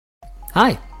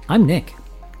Hi, I'm Nick.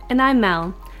 And I'm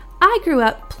Mel. I grew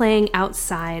up playing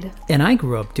outside. And I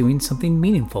grew up doing something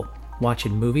meaningful,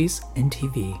 watching movies and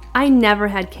TV. I never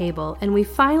had cable, and we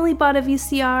finally bought a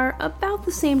VCR about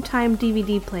the same time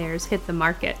DVD players hit the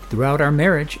market. Throughout our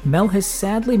marriage, Mel has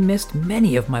sadly missed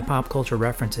many of my pop culture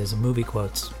references and movie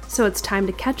quotes. So it's time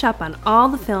to catch up on all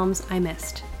the films I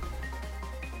missed.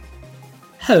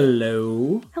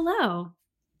 Hello. Hello.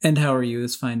 And how are you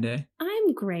this fine day?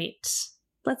 I'm great.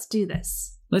 Let's do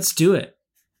this. Let's do it.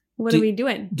 What are we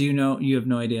doing? Do you know? You have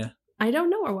no idea. I don't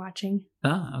know what we're watching.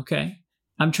 Ah, okay.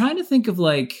 I'm trying to think of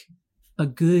like a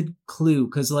good clue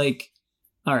because all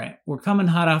right, we're coming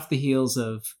hot off the heels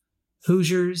of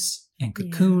Hoosiers and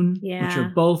Cocoon, which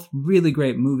are both really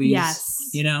great movies. Yes.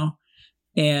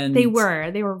 And they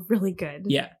were really good.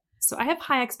 Yeah. So I have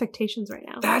high expectations right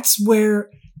now. That's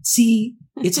where,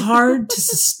 it's hard to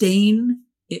sustain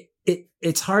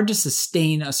it's hard to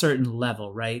sustain a certain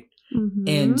level, right? Mm-hmm.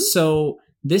 And so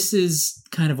this is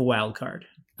kind of a wild card.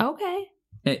 Okay.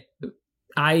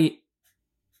 I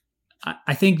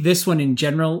think this one in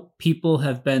general, people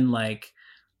have been like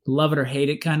love it or hate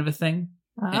it kind of a thing.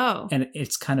 Oh. And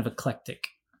it's kind of eclectic.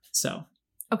 So.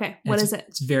 Okay. What is it?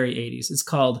 It's very 80s. It's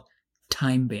called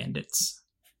Time Bandits.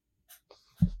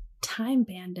 Time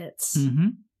Bandits. Mm-hmm.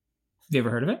 Have you ever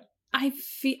heard of it? I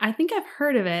think I've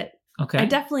heard of it. Okay. I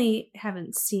definitely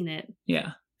haven't seen it.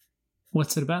 Yeah.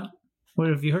 What's it about? What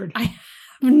have you heard? I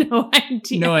have no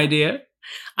idea. No idea?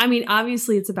 I mean,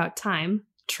 obviously it's about time,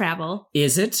 travel.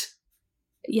 Is it?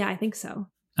 Yeah, I think so.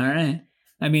 All right.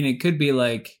 I mean, it could be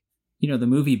like, the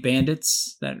movie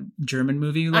Bandits, that German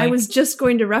movie you like. I was just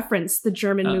going to reference the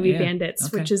German movie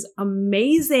Bandits, which is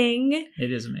amazing.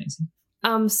 It is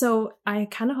amazing. So I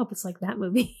kind of hope it's like that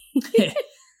movie.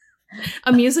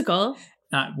 A musical.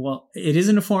 Well, it is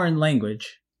in a foreign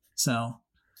language, so.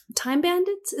 Time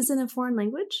Bandits is in a foreign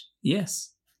language?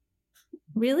 Yes.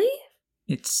 Really?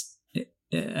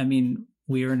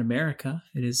 We are in America.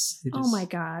 It is. Oh my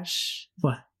gosh.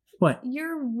 What?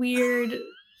 Your weird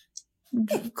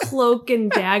cloak and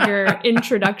dagger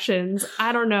introductions.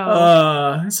 I don't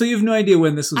know. So you have no idea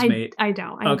when this was made? I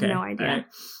don't. I have no idea.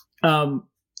 Right.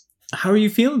 How are you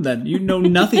feeling then? You know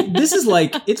nothing. This is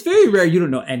it's very rare you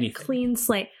don't know anything. Clean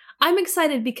slate. I'm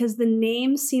excited because the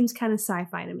name seems kind of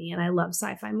sci-fi to me, and I love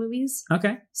sci-fi movies.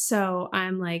 Okay. So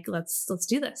I'm like, let's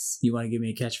do this. You want to give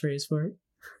me a catchphrase for it?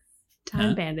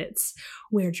 Time Bandits.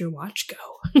 Where'd your watch go?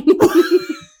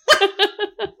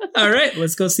 All right,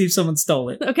 let's go see if someone stole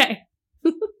it. Okay.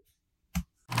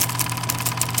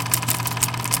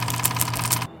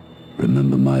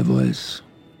 Remember my voice?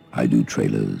 I do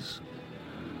trailers.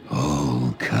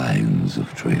 All kinds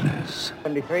of trailers.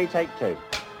 23, take 2.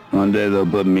 One day they'll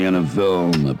put me in a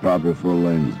film, a proper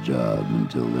full-length job.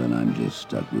 Until then, I'm just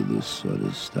stuck with this sort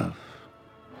of stuff.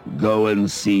 Go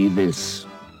and see this.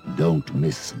 Don't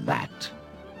miss that.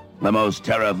 The most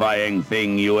terrifying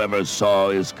thing you ever saw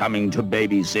is coming to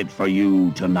babysit for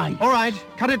you tonight. All right,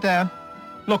 cut it there.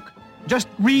 Look, just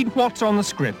read what's on the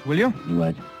script, will you?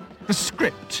 What? The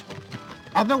script.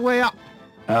 Other way up.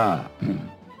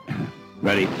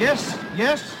 Ready? Yes.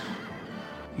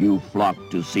 You flock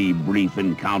to see brief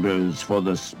encounters for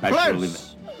the special...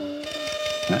 Close!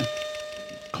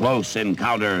 Close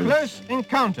Encounters. Close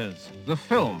Encounters, the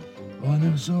film. Oh, I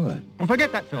never saw it. Well,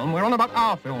 forget that film. We're on about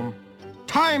our film.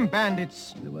 Time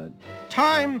Bandits. The what?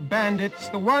 Time Bandits,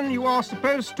 the one you are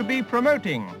supposed to be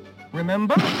promoting.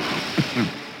 Remember?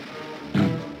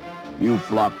 You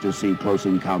flock to see Close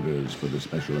Encounters for the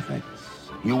special effects.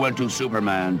 You went to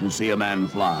Superman to see a man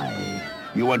fly.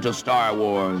 You went to Star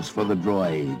Wars for the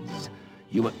droids.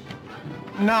 You went...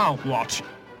 Now what?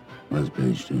 What's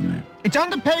page 2, man? It's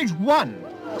under page 1.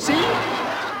 See?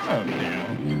 Oh, dear.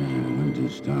 Yeah, I went to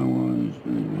Star Wars for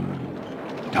the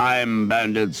droids. Time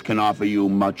Bandits can offer you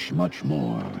much, much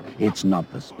more. It's not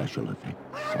the special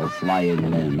effects, or flying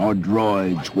men, or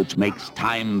droids, which makes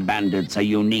Time Bandits a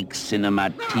unique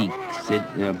cinematique...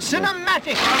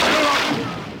 Cinematic!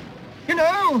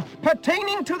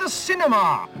 Pertaining to the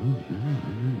cinema.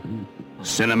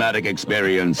 Cinematic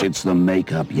experience, it's the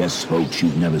makeup. Yes, folks,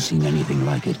 you've never seen anything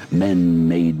like it. Men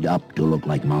made up to look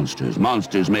like monsters.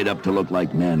 Monsters made up to look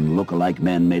like men. Look-alike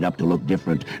men made up to look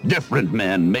different. Different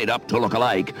men made up to look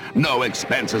alike. No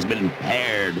expense has been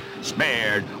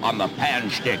spared on the pan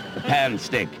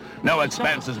stick. No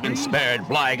expense has been spared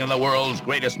flying in the world's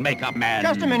greatest makeup man.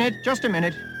 Just a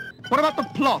minute. What about the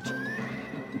plot?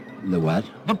 The what?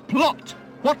 The plot.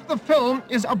 What the film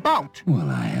is about. Well,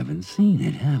 I haven't seen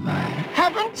it, have I?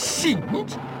 Haven't seen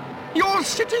it? You're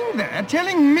sitting there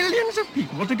telling millions of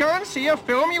people to go and see a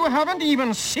film you haven't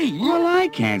even seen? Well, I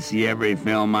can't see every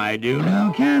film I do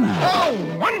now, can I?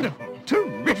 Oh, wonderful.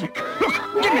 music. Look,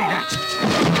 give me that.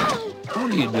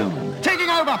 What are you doing? Taking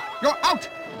over. You're out.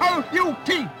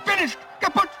 O-U-T. Finished.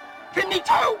 Kaput.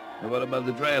 Finito. What about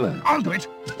the trailer? I'll do it.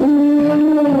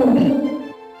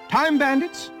 Time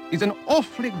Bandits is an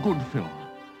awfully good film.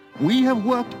 We have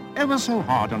worked ever so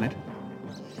hard on it.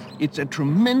 It's a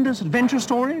tremendous adventure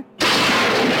story.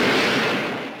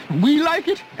 We like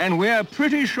it, and we're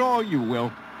pretty sure you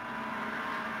will.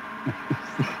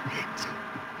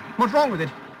 What's wrong with it?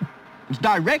 It's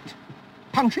direct,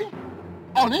 punchy,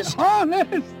 honest.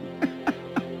 Honest.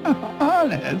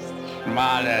 Honest.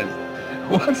 Modest.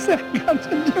 What's that got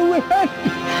to do with it?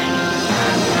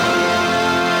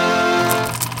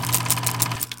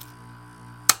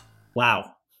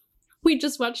 Wow. We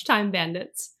just watched Time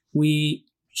Bandits. We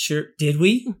sure did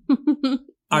we?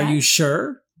 Are you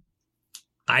sure?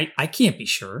 I can't be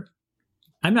sure.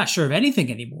 I'm not sure of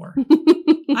anything anymore.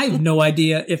 I have no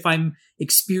idea if I'm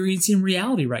experiencing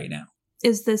reality right now.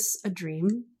 Is this a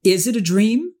dream? Is it a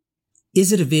dream?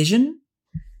 Is it a vision?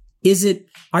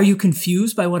 Are you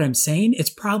confused by what I'm saying? It's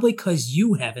probably because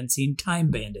you haven't seen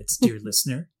Time Bandits, dear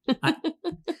listener.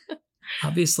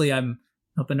 Obviously, I'm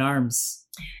up in arms.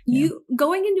 You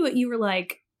going into it, you were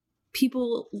like,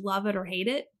 people love it or hate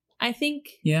it, I think.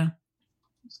 Yeah.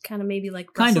 It's kind of maybe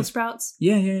like Brussels sprouts.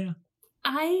 Yeah.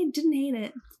 I didn't hate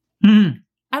it. Mm.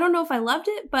 I don't know if I loved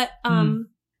it, but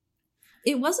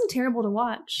it wasn't terrible to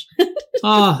watch.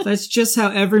 Oh, that's just how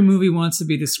every movie wants to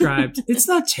be described. It's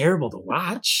not terrible to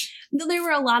watch. There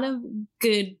were a lot of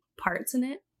good parts in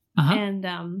it. Uh-huh. And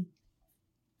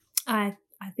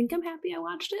I think I'm happy I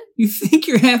watched it. You think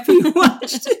you're happy you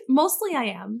watched it? Mostly I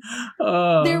am.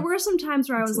 There were some times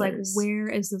where I was like, where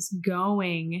is this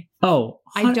going? Oh.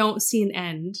 I don't see an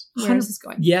end. Where is this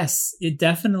going? Yes, it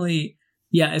definitely,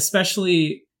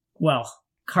 especially, well,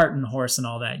 cart and horse and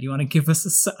all that. You want to give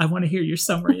us I want to hear your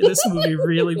summary of this movie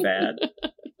really bad.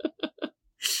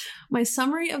 My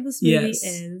summary of this movie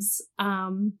is,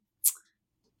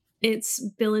 it's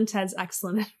Bill and Ted's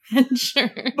Excellent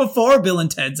Adventure. Before Bill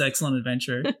and Ted's Excellent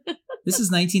Adventure. This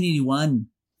is 1981.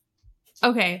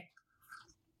 Okay.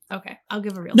 I'll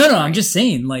give a real No, I'm just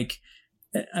saying, like,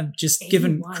 I'm just 81.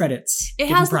 giving credits. It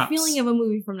has the feeling of a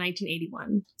movie from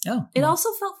 1981. Oh. It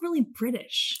also felt really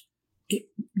British.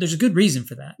 There's a good reason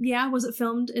for that. Yeah, was it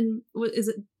filmed in?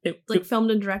 Is it filmed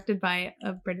and directed by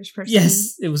a British person?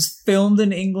 Yes, it was filmed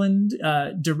in England.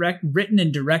 Written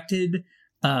and directed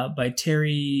by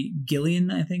Terry Gilliam,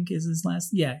 I think is his last.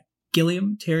 Yeah,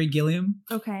 Terry Gilliam.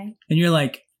 Okay. And you're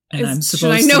like, I'm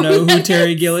supposed to know who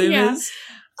Terry Gilliam is.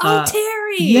 Oh,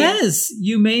 Terry! Yes,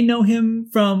 you may know him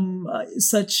from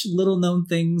such little known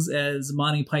things as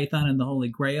Monty Python and the Holy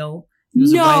Grail. He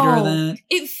was a writer of that.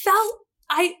 It felt.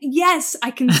 Yes, I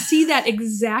can see that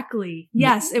exactly.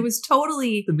 Yes, it was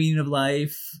totally The Meaning of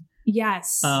Life.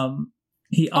 Yes.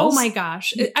 He also, oh my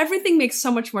gosh, everything makes so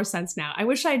much more sense now. I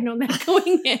wish I had known that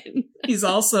going in. He's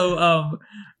also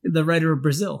the writer of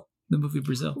Brazil, the movie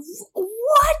Brazil.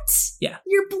 What? Yeah,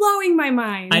 you're blowing my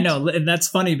mind. I know, and that's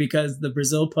funny because the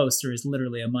Brazil poster is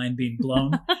literally a mind being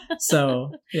blown.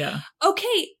 So yeah.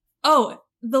 Okay. Oh.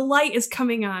 The light is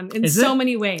coming on in so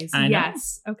many ways.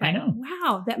 Yes. Okay. I know.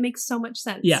 Wow. That makes so much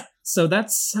sense. Yeah. So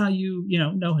that's how you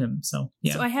know him. So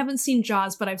yeah. So I haven't seen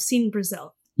Jaws, but I've seen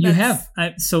Brazil. You have.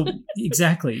 So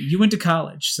exactly. You went to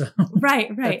college. So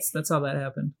Right. That's how that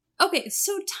happened. Okay.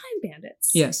 So Time Bandits.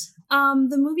 Yes.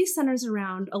 The movie centers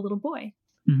around a little boy.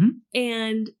 Mm-hmm.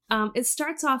 And it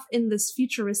starts off in this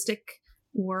futuristic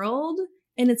world,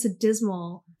 and it's a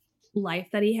dismal life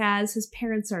that he has. His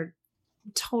parents are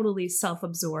totally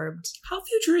self-absorbed. How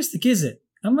futuristic is it?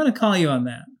 I'm going to call you on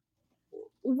that.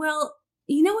 Well,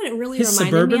 you know what it really His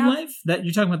reminded suburban me of? life? That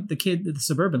you're talking about the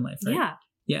suburban life, right?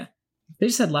 Yeah. They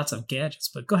just had lots of gadgets,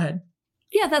 but go ahead.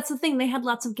 Yeah, that's the thing. They had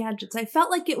lots of gadgets. I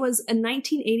felt like it was a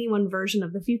 1981 version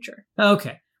of the future.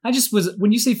 Okay.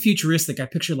 When you say futuristic, I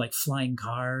picture like flying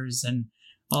cars and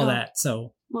all that.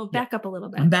 So, well, back up a little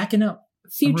bit. I'm backing up.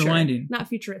 Future, I'm rewinding. Not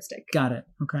futuristic. Got it.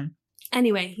 Okay.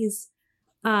 Anyway, he's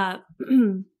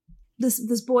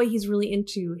this boy. He's really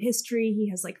into history.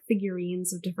 He has like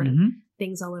figurines of different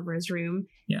things all over his room.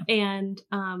 Yeah. And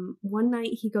one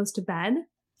night he goes to bed,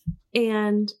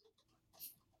 and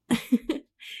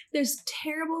there's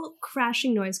terrible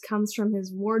crashing noise comes from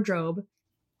his wardrobe.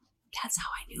 That's how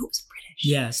I knew it was British.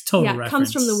 Yes, total reference.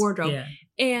 Comes from the wardrobe. Yeah.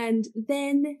 And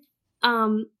then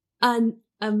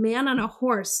a man on a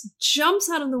horse jumps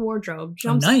out of the wardrobe.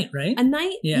 A knight, right? A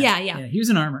knight? Yeah. He was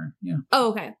in armor. Yeah.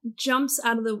 Oh, okay.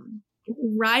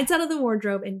 Rides out of the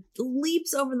wardrobe and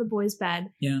leaps over the boy's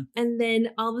bed. Yeah. And then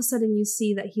all of a sudden you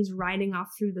see that he's riding off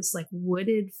through this like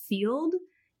wooded field,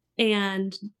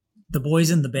 and The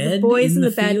boys in the bed? The boys in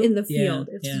the bed field? in the field.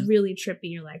 Yeah, it's really trippy.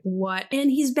 You're like, what?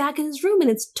 And he's back in his room and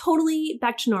it's totally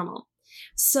back to normal.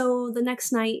 So the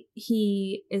next night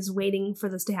he is waiting for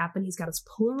this to happen. He's got his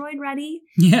Polaroid ready.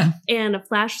 Yeah. And a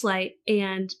flashlight,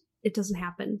 and it doesn't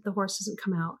happen. The horse doesn't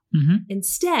come out. Mm-hmm.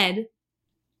 Instead,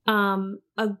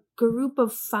 a group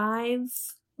of 5,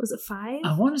 was it 5?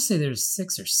 I want to say there's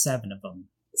 6 or 7 of them.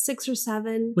 6 or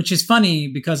 7. Which is funny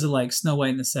because of like Snow White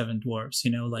and the Seven Dwarfs,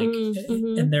 you know, like,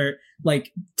 and they're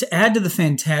like, to add to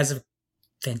the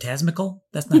phantasmical,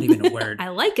 that's not even a word. I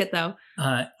like it though.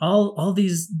 All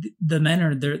these, the men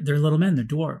are, they're little men, they're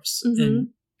dwarves. Mm-hmm. And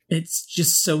it's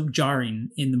just so jarring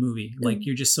in the movie. Like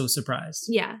you're just so surprised.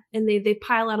 Yeah. And they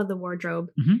pile out of the wardrobe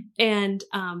and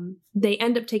they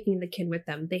end up taking the kid with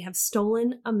them. They have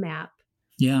stolen a map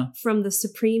from the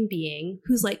Supreme Being,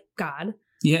 who's like God.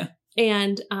 Yeah.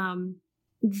 And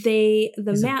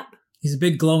map. He's a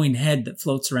big glowing head that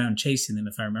floats around chasing them,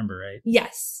 if I remember right.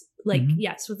 Yes. Like,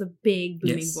 yes, with a big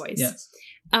booming voice. Yes.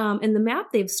 And the map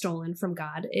they've stolen from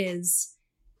God is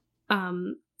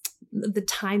the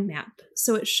time map.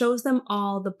 So it shows them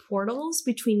all the portals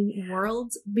between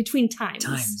worlds, between times.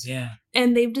 Times, yeah.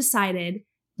 And they've decided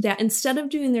that instead of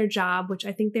doing their job, which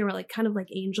I think they were like kind of like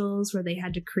angels where they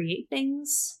had to create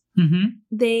things,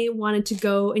 they wanted to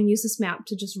go and use this map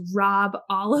to just rob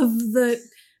all of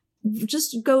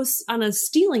just go on a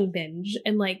stealing binge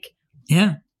and like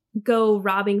go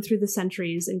robbing through the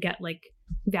centuries and get like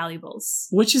valuables.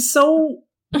 Which is so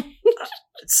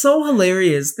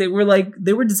hilarious. They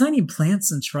were designing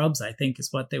plants and shrubs, I think is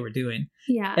what they were doing.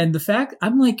 Yeah. And the fact,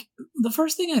 I'm like, the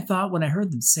first thing I thought when I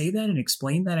heard them say that and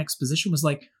explain that exposition was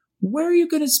like, where are you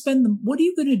going to spend them? What are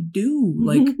you going to do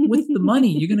like with the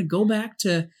money? You're going to go back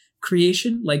to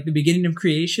creation, like the beginning of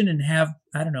creation, and have,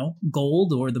 I don't know,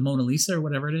 gold or the Mona Lisa or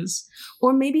whatever it is.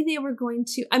 Or maybe they were going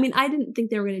to, I mean, I didn't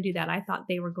think they were going to do that. I thought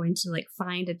they were going to like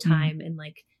find a time and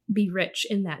like be rich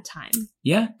in that time.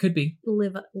 Yeah, could be.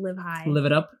 Live high. Live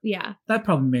it up. Yeah. That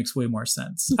probably makes way more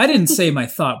sense. I didn't say my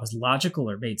thought was logical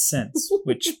or made sense,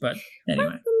 but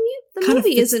anyway. Well, the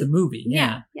movie isn't the movie.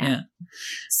 Yeah.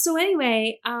 So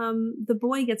anyway, the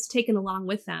boy gets taken along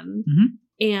with them,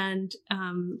 and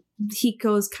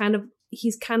he's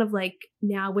kind of like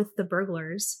now with the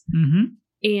burglars,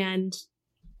 and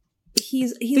I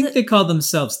think they call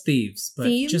themselves thieves, but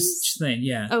thieves? just saying,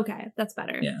 yeah. Okay, that's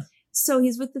better. Yeah. So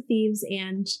he's with the thieves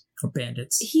and or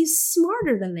bandits. He's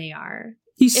smarter than they are.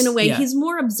 In a way, he's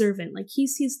more observant. Like he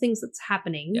sees things that's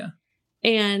happening. Yeah.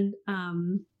 And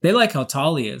they like how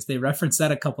tall he is. They reference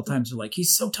that a couple times. They're like,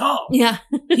 he's so tall. Yeah.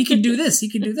 He can do this.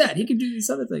 He can do that. He can do these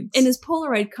other things. And his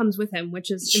Polaroid comes with him,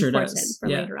 which is important for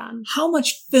later on. How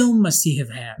much film must he have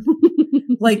had?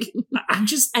 Like, I'm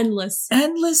just endless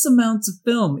amounts of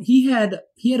film. He had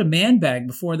a man bag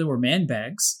before there were man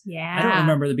bags. Yeah. I don't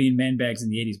remember there being man bags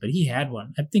in the 80s, but he had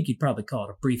one. I think you'd probably call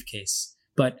it a briefcase,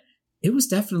 but it was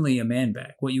definitely a man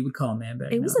bag, what you would call a man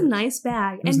bag. It was a nice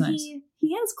bag. And nice. He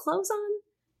had his clothes on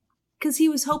because he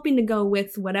was hoping to go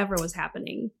with whatever was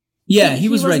happening. Yeah, he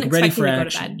was ready for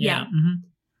action. Yeah. Mm-hmm.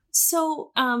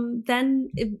 So then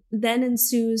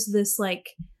ensues this like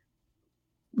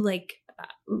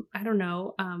I don't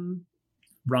know,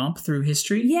 romp through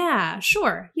history. Yeah,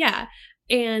 sure. Yeah.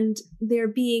 And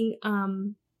they're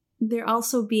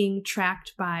also being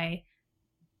tracked by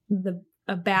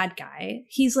a bad guy.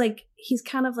 He's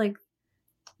kind of like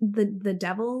the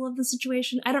devil of the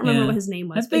situation. I don't remember what his name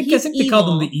was. I think they called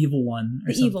him the evil one.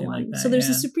 Or the evil one. Like that, so there's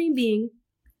a supreme being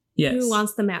who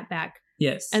wants the map back.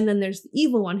 Yes. And then there's the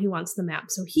evil one who wants the map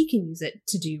so he can use it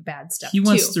to do bad stuff. He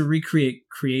wants to recreate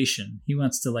creation. He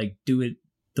wants to like do it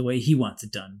the way he wants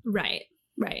it done. Right.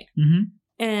 Right.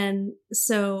 Mm-hmm. And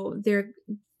so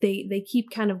they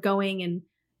keep kind of going, and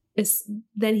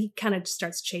then he kind of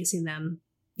starts chasing them.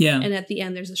 Yeah. And at the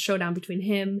end there's a showdown between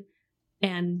him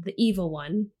and the evil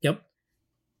one. Yep.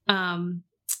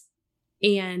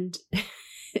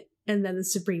 And then the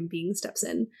supreme being steps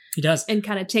in. He does. And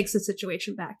kind of takes the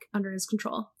situation back under his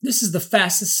control. This is the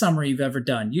fastest summary you've ever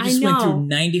done. You just went through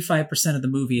 95% of the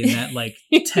movie in that like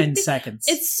 10 seconds.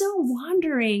 It's so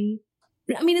wandering.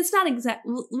 I mean, it's not exact.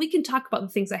 We can talk about the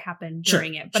things that happened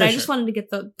during it, but I just wanted to get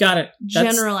the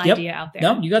general idea out there.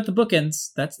 No, you got the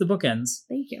bookends. That's the bookends.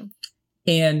 Thank you.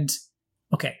 And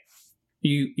okay,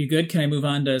 you good? Can I move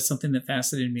on to something that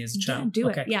fascinated me as a child? Do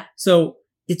it. Yeah. So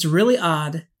it's really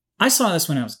odd. I saw this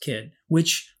when I was a kid,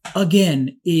 which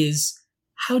again is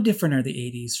how different are the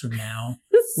 80s from now?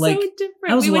 It's like, so different.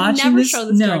 I was watching never this. Show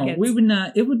this to our kids. We would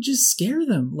not. It would just scare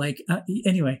them. Like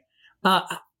anyway,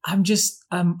 I'm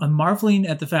marveling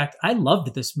at the fact I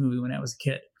loved this movie when I was a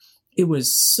kid. It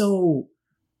was so.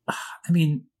 I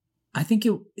mean, I think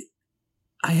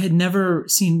I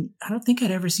don't think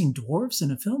I'd ever seen dwarves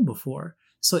in a film before.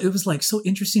 So it was like so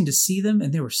interesting to see them,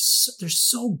 and they're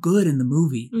so good in the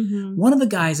movie. Mm-hmm. One of the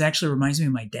guys actually reminds me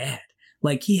of my dad.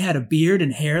 Like he had a beard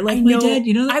and hair like my dad,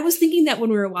 you know? I was thinking that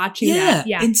when we were watching that.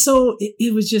 Yeah. And so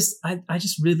it was just, I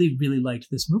just really, really liked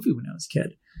this movie when I was a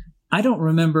kid. I don't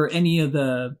remember any of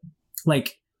the,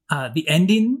 like, the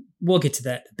ending. We'll get to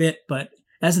that in a bit, but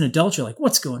as an adult, you're like,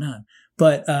 what's going on?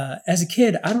 But as a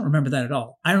kid, I don't remember that at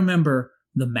all. I remember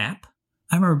the map.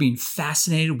 I remember being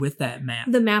fascinated with that map.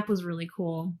 The map was really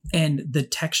cool. And the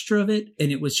texture of it, and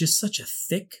it was just such a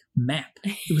thick map.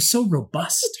 It was so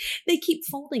robust. They keep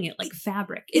folding it like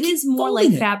fabric. It is more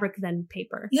like fabric than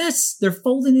paper. Yes, they're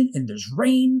folding it, and there's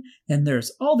rain, and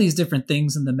there's all these different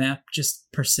things, and the map just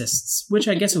persists, which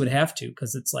I guess it would have to,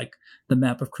 because it's like the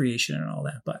map of creation and all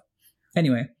that. But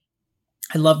anyway,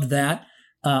 I loved that.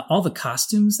 All the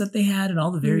costumes that they had and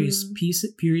all the various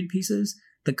period pieces.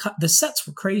 The sets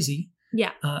were crazy.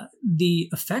 Yeah. The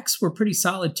effects were pretty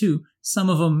solid too. Some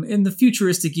of them in the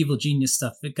futuristic evil genius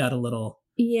stuff, it got a little.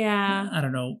 Yeah. I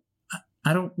don't know.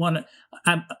 I don't want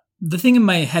to. The thing in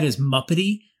my head is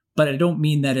Muppety, but I don't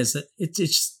mean that as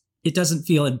it doesn't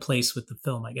feel in place with the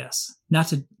film. I guess not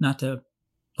to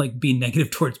like be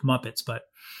negative towards Muppets, but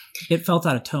it felt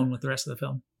out of tone with the rest of the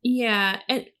film. Yeah,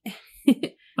 and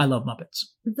I love Muppets.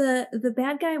 The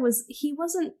bad guy was he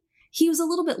was a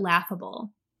little bit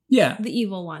laughable. Yeah. The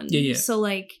evil one. Yeah. So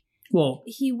like, well,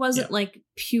 he wasn't like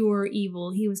pure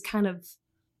evil. He was kind of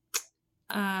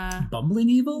bumbling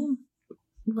evil?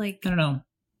 Like, I don't know.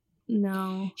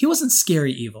 No. He wasn't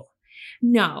scary evil.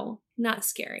 No, not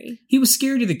scary. He was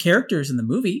scary to the characters in the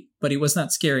movie, but he was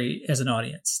not scary as an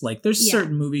audience. Like there's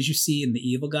certain movies you see and the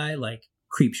evil guy like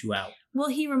creeps you out. Well,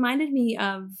 he reminded me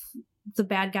of the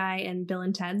bad guy in Bill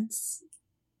and Ted's.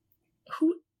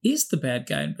 Who is the bad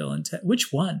guy in Bill and Ted? Which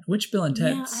one? Which Bill and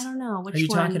Ted's? Yeah, I don't know. Which are you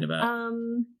one? talking about?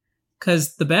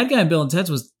 Because the bad guy in Bill and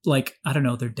Ted's was like, I don't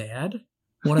know, their dad?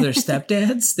 One of their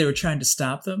stepdads? They were trying to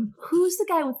stop them? Who's the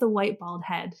guy with the white bald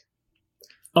head?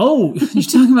 Oh, you're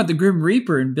talking about the Grim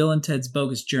Reaper in Bill and Ted's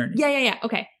Bogus Journey. Yeah.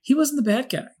 Okay. He wasn't the bad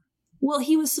guy. Well,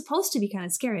 he was supposed to be kind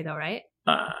of scary though, right?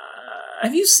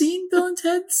 Have you seen Bill and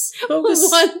Ted's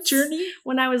Bogus Journey?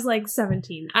 When I was like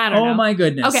 17. I don't know. Oh my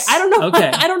goodness. Okay, I don't know. Okay.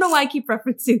 I don't know why I keep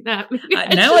referencing that.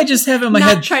 Now I just have in my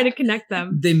head. Trying to connect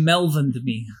them. They Melvined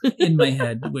me in my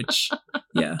head, which,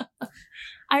 yeah.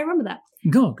 I remember that.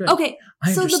 Go, good. Okay,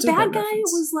 so the bad guy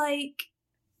was like,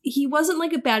 he wasn't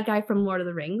like a bad guy from Lord of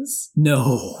the Rings.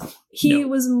 No. He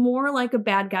was more like a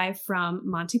bad guy from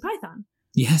Monty Python.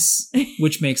 Yes,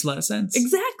 which makes a lot of sense.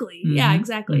 Exactly. Mm-hmm. Yeah,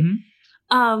 exactly.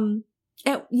 Mm-hmm.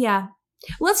 Yeah.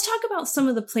 Let's talk about some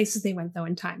of the places they went, though,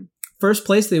 in time. First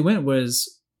place they went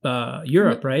was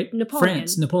Europe, right? Napoleon.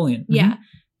 France, Napoleon. Yeah.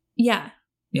 Mm-hmm.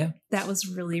 Yeah. That was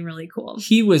really, really cool.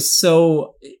 He was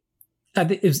so...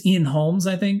 it was Ian Holmes,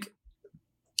 I think.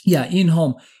 Yeah, Ian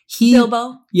Holmes.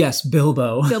 Bilbo? Yes,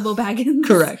 Bilbo. Bilbo Baggins.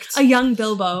 Correct. A young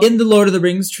Bilbo. In the Lord of the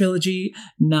Rings trilogy,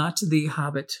 not the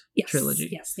Hobbit trilogy.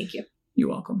 Yes, thank you. You're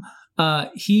welcome.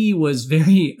 He was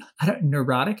very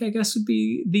neurotic, I guess would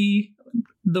be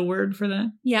the word for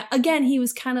that. Yeah, again, he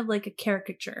was kind of like a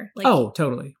caricature. Like, oh,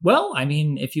 totally. Well, I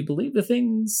mean, if you believe the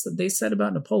things that they said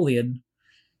about Napoleon,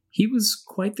 he was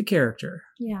quite the character.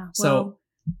 Yeah, well, so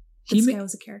this guy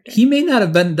was a character. He may not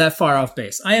have been that far off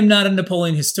base. I am not a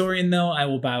Napoleon historian, though. I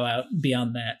will bow out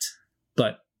beyond that.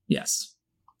 But yes,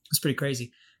 it's pretty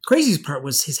crazy. Craziest part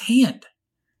was his hand.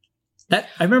 I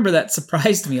remember that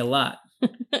surprised me a lot.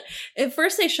 At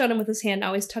first they showed him with his hand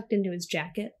always tucked into his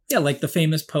jacket. Yeah, like the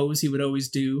famous pose he would always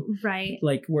do. Right.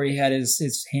 Like where he had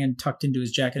his hand tucked into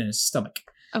his jacket and his stomach.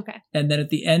 Okay. And then at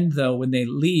the end, though, when they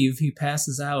leave, he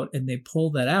passes out and they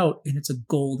pull that out and it's a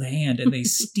gold hand and they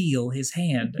steal his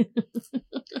hand.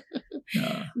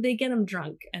 They get him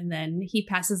drunk and then he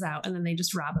passes out and then they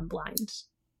just rob him blind.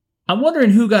 I'm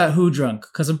wondering who got who drunk,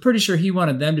 because I'm pretty sure he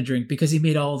wanted them to drink because he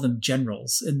made all of them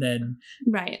generals. And then...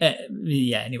 Right.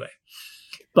 Yeah, anyway.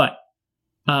 But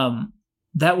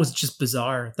that was just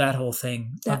bizarre, that whole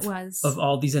thing. Of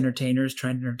all these entertainers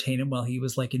trying to entertain him while he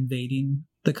was like invading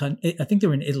the country. I think they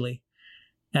were in Italy,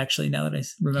 actually, now that I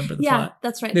remember the plot. Yeah,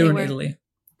 that's right. They were in Italy.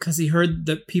 Because he heard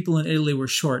that people in Italy were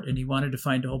short and he wanted to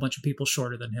find a whole bunch of people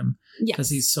shorter than him. Because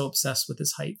he's so obsessed with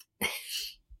his height.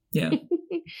 Yeah.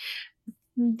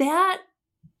 That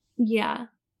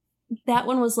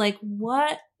one was like,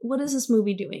 what is this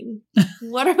movie doing?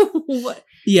 What?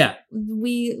 Yeah.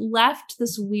 We left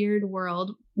this weird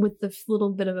world with the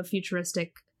little bit of a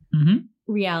futuristic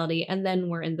reality, and then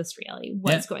we're in this reality.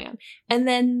 What's going on? And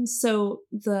then so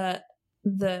the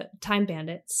Time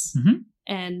Bandits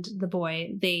and the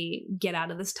boy, they get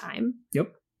out of this time.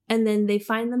 Yep. And then they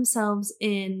find themselves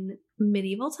in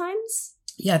medieval times.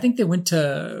 Yeah, I think they went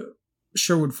to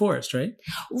Sherwood Forest, right?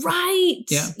 Right.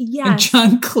 Yeah. Yes. And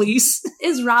John Cleese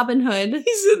is Robin Hood.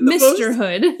 He's in the Mr.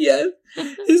 Hood. Yeah.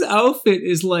 His outfit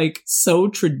is like so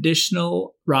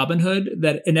traditional Robin Hood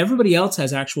and everybody else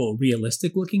has actual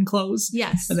realistic looking clothes.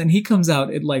 Yes. And then he comes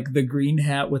out in like the green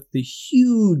hat with the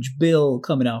huge bill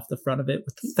coming off the front of it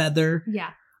with the feather. Yeah.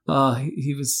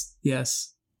 He was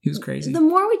crazy. The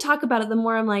more we talk about it, the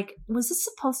more I'm like, was this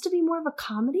supposed to be more of a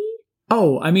comedy?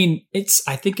 Oh, I mean,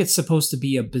 I think it's supposed to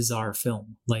be a bizarre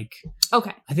film. Like,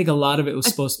 okay. I think a lot of it was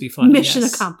supposed to be funny. Mission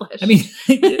accomplished. I mean,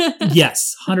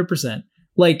 yes, 100%.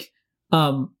 Like,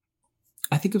 I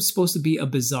think it was supposed to be a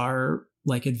bizarre,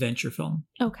 like, adventure film.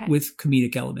 Okay. With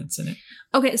comedic elements in it.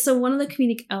 Okay, so one of the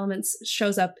comedic elements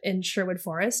shows up in Sherwood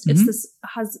Forest. It's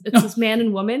this man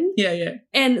and woman. Yeah, yeah.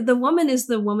 And the woman is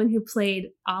the woman who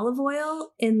played Olive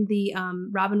Oyl in the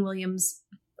Robin Williams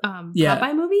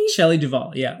Popeye movie. Shelley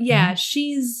Duvall, yeah. Yeah,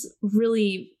 she's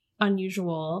really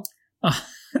unusual.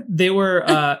 They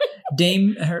were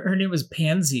Dame. Her name was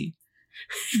Pansy.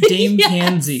 Dame yes,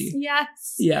 Pansy.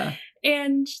 Yes. Yeah.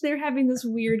 And they're having this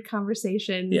weird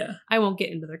conversation. Yeah. I won't get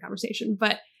into their conversation,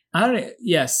 but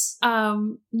yes.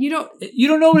 You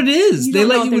don't know what it is. They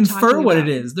let you infer what it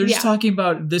is. They're just yeah. talking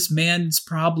about this man's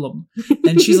problem.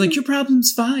 And she's like, your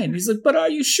problem's fine. He's like, but are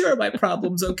you sure my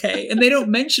problem's okay? And they don't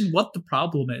mention what the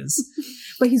problem is.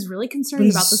 But he's really concerned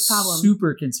about this problem.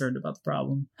 Super concerned about the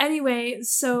problem. Anyway,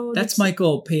 so that's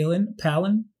Michael Palin.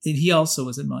 And he also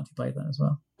was in Monty Python as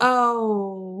well.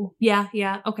 Oh, yeah,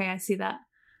 yeah. Okay, I see that.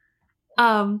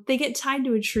 They get tied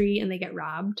to a tree and they get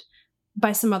robbed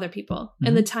by some other people.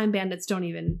 And the Time Bandits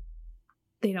don't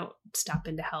stop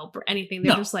in to help or anything.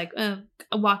 They're just like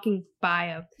walking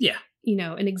by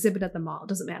an exhibit at the mall. It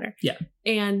doesn't matter. Yeah.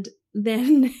 And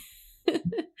then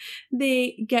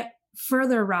they get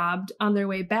further robbed on their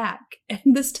way back.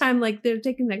 And this time, like, they're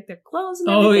taking like their clothes and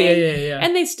everything. Oh, yeah.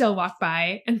 And they still walk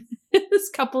by. And this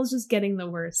couple's just getting the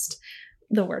worst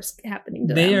happening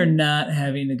to them. They are not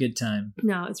having a good time.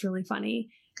 No, it's really funny.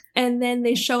 And then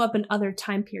they show up in other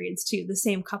time periods too, the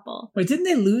same couple. Wait, didn't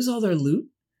they lose all their loot?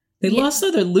 They lost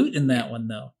all their loot in that one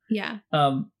though. Yeah.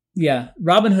 Yeah.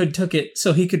 Robin Hood took it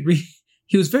so he could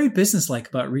he was very businesslike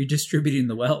about redistributing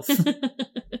the wealth.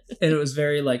 And it was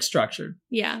very like structured.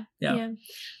 Yeah.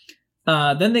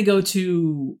 Then they go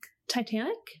to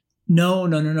Titanic? No.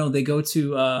 They go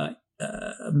to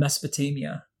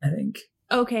Mesopotamia, I think.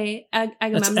 Okay,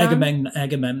 Agamemnon. That's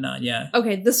Agamemnon, yeah.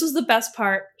 Okay, this was the best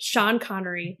part. Sean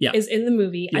Connery is in the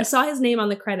movie. Yeah. I saw his name on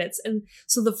the credits. And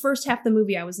so the first half of the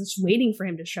movie, I was just waiting for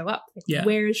him to show up. Like,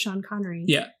 where is Sean Connery?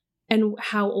 Yeah. And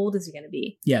how old is he going to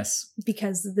be? Yes.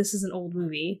 Because this is an old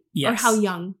movie. Yes. Or how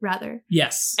young, rather.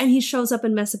 Yes. And he shows up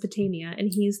in Mesopotamia, and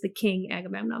he's the king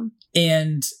Agamemnon.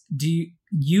 And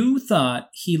you thought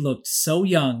he looked so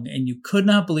young, and you could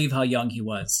not believe how young he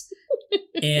was.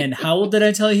 And how old did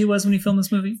I tell you he was when he filmed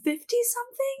this movie?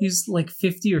 50-something? He's like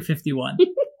 50 or 51.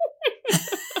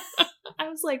 I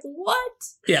was like, what?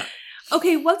 Yeah.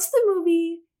 Okay, what's the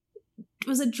movie?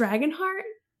 Was it Dragonheart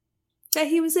that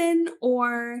he was in?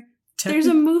 Or there's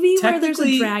a movie where there's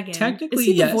a dragon. Technically, is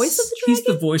he the voice of the dragon? He's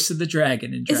the voice of the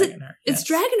dragon in Dragonheart. It's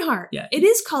Dragonheart. Yeah. It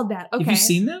is called that. Okay. Have you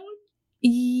seen that one?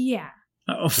 Yeah.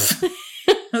 Oh.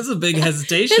 That's a big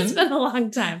hesitation. It's been a long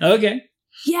time. Okay.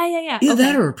 Yeah. Either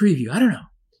that or a preview. I don't know.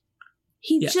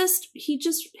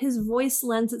 His voice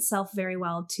lends itself very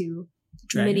well to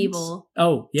Dragons. Medieval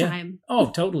time. Oh,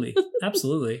 totally.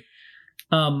 Absolutely.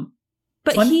 But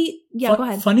go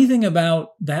ahead. Funny thing about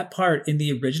that part in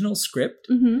the original script,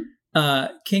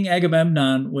 King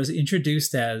Agamemnon was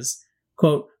introduced as,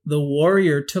 quote, the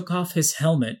warrior took off his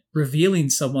helmet, revealing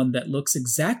someone that looks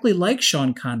exactly like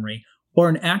Sean Connery or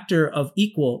an actor of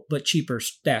equal but cheaper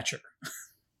stature.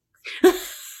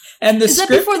 And Is that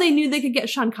before they knew they could get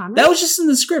Sean Connery? That was just in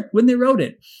the script when they wrote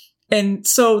it. And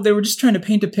so they were just trying to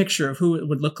paint a picture of who it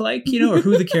would look like, or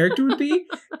who the character would be.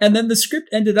 And then the script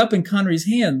ended up in Connery's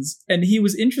hands and he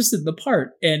was interested in the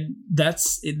part. And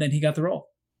then he got the role.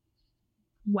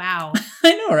 Wow.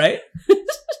 I know, right?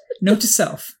 Note to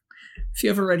self. If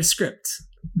you ever write a script,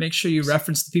 make sure you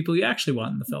reference the people you actually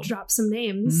want in the film. Drop some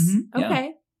names. Mm-hmm,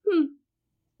 okay.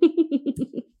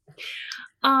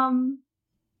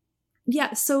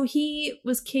 Yeah, so he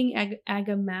was King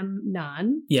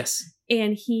Agamemnon. Yes.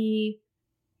 And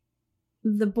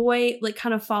the boy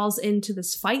kind of falls into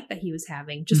this fight that he was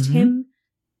having. Just him,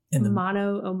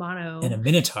 mano a mano. And a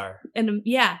minotaur. And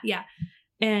yeah.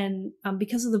 And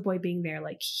because of the boy being there,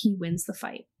 he wins the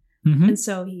fight. Mm-hmm. And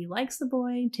so he likes the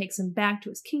boy, takes him back to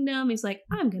his kingdom. He's like,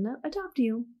 I'm going to adopt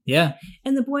you. Yeah.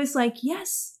 And the boy's like,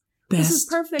 yes, This is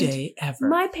perfect. Day ever.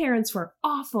 My parents were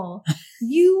awful.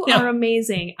 You are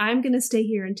amazing. I'm going to stay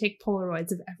here and take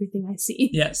Polaroids of everything I see.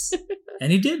 Yes.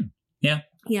 And he did. Yeah.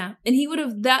 Yeah. And he would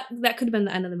have, that could have been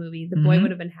the end of the movie. The boy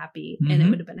would have been happy and it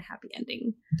would have been a happy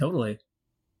ending. Totally.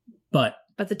 But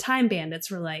the Time Bandits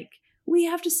were like, we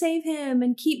have to save him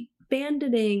and keep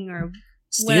banditing or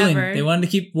stealing. whatever. They wanted to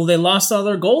keep, they lost all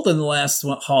their gold in the last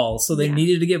haul, so they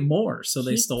needed to get more. So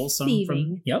they stole some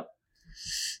from,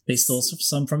 they stole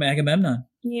some from Agamemnon.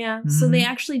 Yeah. So they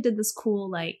actually did this cool,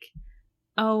 like,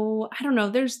 I don't know.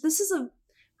 This is a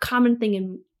common thing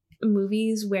in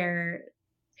movies where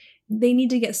they need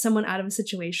to get someone out of a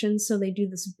situation. So they do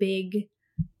this big,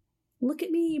 look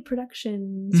at me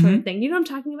production sort of thing. You know what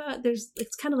I'm talking about?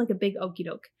 It's kind of like a big okie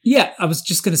doke. Yeah. I was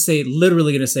just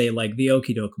literally going to say like the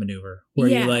okie doke maneuver where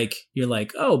you're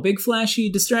like, oh, big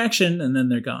flashy distraction. And then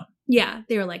they're gone. Yeah.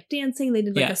 They were like dancing. They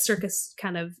did like a circus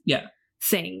kind of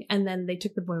thing. And then they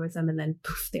took the boy with them and then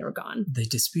poof, they were gone. They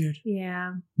disappeared.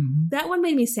 Yeah. That one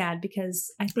made me sad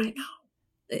because I think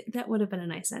that would have been a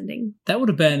nice ending. That would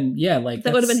have been, like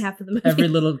that would have been half of the movie. Every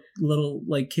little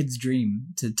like kid's dream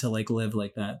to like live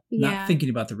like that. Not thinking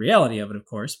about the reality of it, of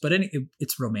course, but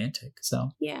it's romantic. So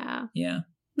yeah.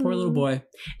 Poor little boy.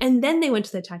 And then they went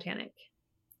to the Titanic.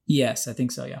 Yes, I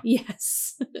think so. Yeah.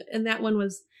 Yes, and that one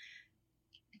was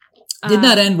did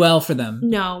not end well for them.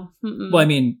 No. Well, I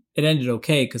mean, it ended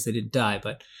okay because they didn't die,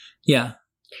 but yeah.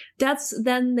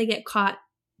 Then they get caught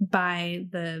by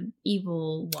the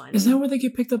evil one. Is that where they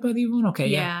get picked up by the evil one? Okay,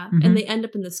 yeah. And they end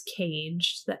up in this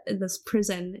cage, this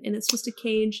prison, and it's just a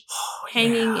cage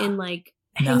hanging in like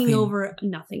hanging over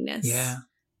nothingness. Yeah.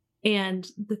 And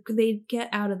they get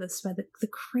out of this by the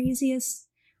craziest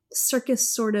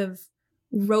circus sort of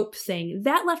rope thing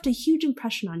that left a huge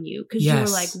impression on you because you were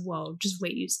like, whoa, just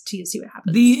wait till you see what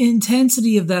happens. The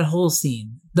intensity of that whole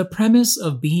scene, the premise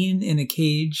of being in a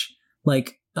cage,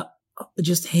 like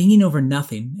just hanging over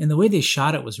nothing, and the way they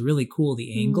shot it was really cool.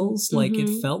 The angles, like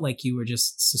it felt like you were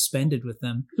just suspended with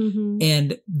them,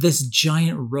 and this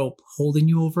giant rope holding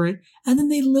you over it, and then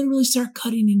they literally start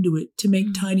cutting into it to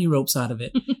make tiny ropes out of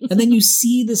it, and then you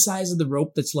see the size of the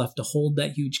rope that's left to hold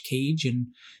that huge cage,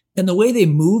 and the way they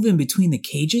move in between the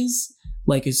cages,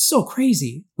 like, is so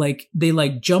crazy. Like, they,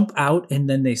 like, jump out, and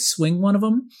then they swing one of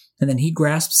them, and then he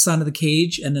grasps onto the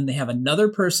cage, and then they have another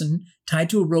person tied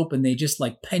to a rope, and they just,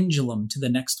 like, pendulum to the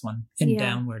next one and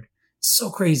downward. So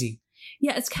crazy.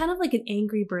 Yeah, it's kind of like an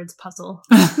Angry Birds puzzle,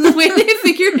 the way they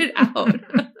figured it out.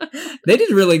 They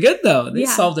did really good, though. They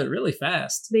solved it really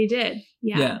fast. They did,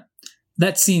 yeah.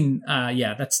 That scene,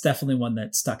 that's definitely one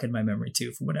that stuck in my memory,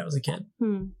 too, from when I was a kid.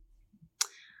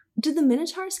 Did the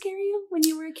Minotaur scare you when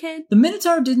you were a kid? The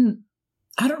Minotaur didn't.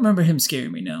 I don't remember him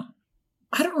scaring me, no.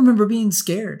 I don't remember being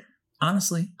scared,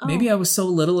 honestly. Oh. Maybe I was so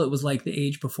little it was like the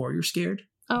age before you're scared.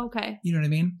 Oh, okay. You know what I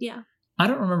mean? Yeah. I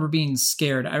don't remember being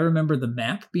scared. I remember the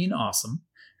map being awesome.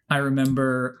 I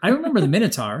remember the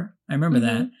Minotaur. I remember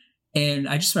that. And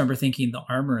I just remember thinking the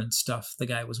armor and stuff the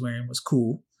guy was wearing was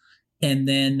cool. And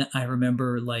then I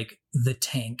remember like the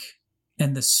tank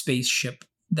and the spaceship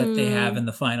that they have in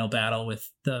the final battle with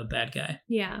the bad guy.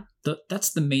 Yeah.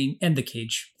 That's the main, and the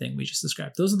cage thing we just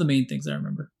described. Those are the main things I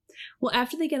remember. Well,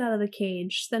 after they get out of the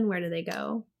cage, then where do they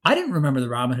go? I didn't remember the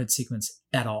Robin Hood sequence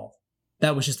at all.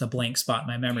 That was just a blank spot in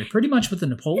my memory. Pretty much with the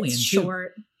Napoleon, it's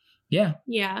short. Yeah.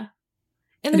 Yeah.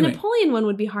 And the Napoleon one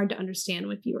would be hard to understand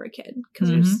if you were a kid. Because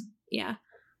there's, Yeah.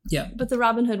 But the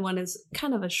Robin Hood one is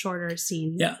kind of a shorter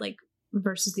scene. Yeah. Like,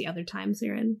 versus the other times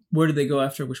they're in. Where did they go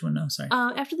after? Which one now? Sorry.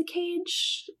 After the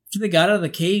cage. After they got out of the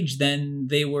cage, then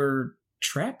they were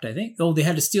trapped, I think. Oh, they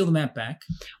had to steal the map back.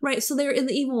 Right. So they were in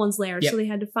the evil one's lair. Yep. So they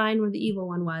had to find where the evil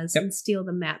one was and steal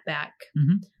the map back.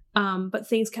 But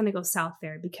things kind of go south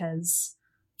there because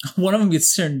one of them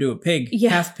gets turned into a pig.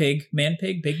 Half pig, man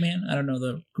pig, pig man. I don't know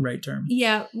the right term.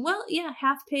 Yeah. Well,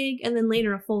 half pig and then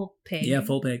later a full pig. Yeah,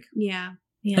 full pig. Yeah.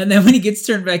 And then when he gets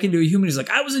turned back into a human, he's like,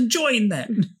 I was enjoying that.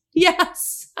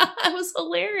 Yes, it was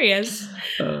hilarious.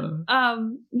 So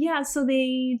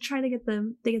they try to get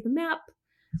the map,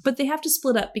 but they have to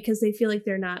split up because they feel like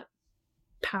they're not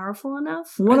powerful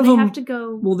enough. One of them have to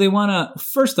go. Well, they want to.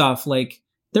 First off, like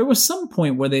there was some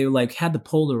point where they like had the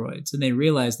Polaroids and they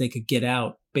realized they could get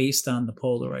out based on the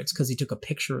Polaroids because he took a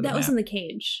picture of the map. That was in the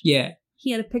cage. Yeah,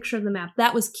 he had a picture of the map.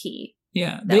 That was key.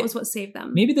 Yeah, that was what saved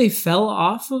them. Maybe they fell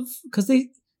off of because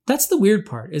they. That's the weird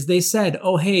part is they said,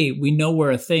 oh, hey, we know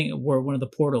where one of the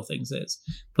portal things is.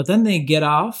 But then they get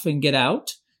off and get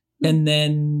out and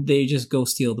then they just go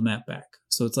steal the map back.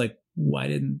 So it's like, why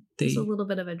didn't they? There's a little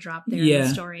bit of a drop there in the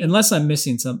story. Unless I'm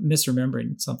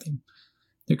misremembering something.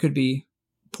 There could be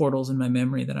portals in my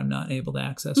memory that I'm not able to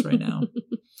access right now.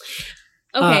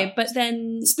 Okay, but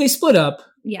then they split up.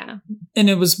 Yeah. And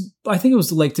I think it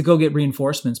was like to go get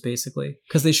reinforcements, basically,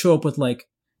 because they show up with like,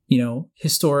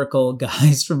 historical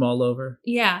guys from all over.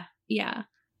 Yeah. Yeah.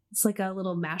 It's like a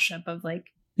little mashup of like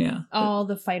all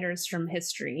the fighters from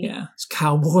history. Yeah. It's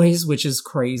cowboys, which is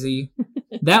crazy.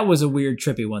 That was a weird,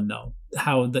 trippy one, though.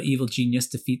 How the evil genius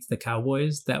defeats the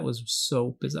cowboys. That was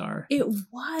so bizarre. It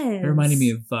was. It reminded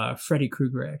me of Freddy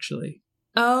Krueger, actually.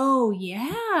 Oh,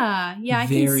 yeah. Yeah, I can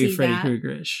see Very Freddy that.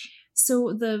 Krueger-ish.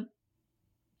 So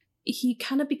he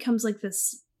kind of becomes like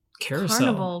this carousel.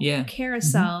 Carnival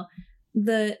carousel.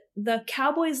 Mm-hmm. The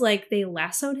cowboys, like, they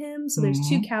lassoed him. So there's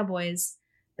two cowboys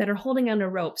that are holding onto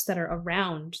ropes that are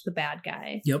around the bad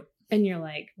guy. Yep. And you're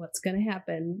like, what's going to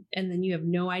happen? And then you have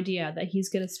no idea that he's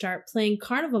going to start playing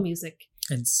carnival music.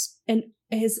 And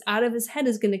out of his head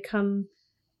is going to come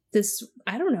this,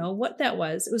 I don't know what that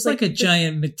was. It was like a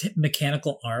giant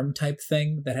mechanical arm type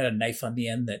thing that had a knife on the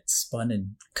end that spun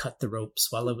and cut the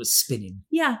ropes while it was spinning.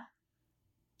 Yeah.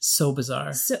 So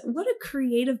bizarre. So what a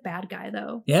creative bad guy,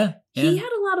 though. Yeah. He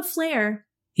had a lot of flair.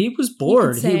 He was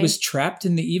bored. He was trapped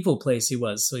in the evil place he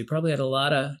was. So he probably had a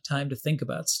lot of time to think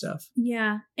about stuff.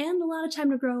 Yeah. And a lot of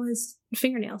time to grow his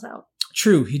fingernails out.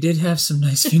 True. He did have some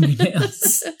nice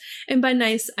fingernails. And by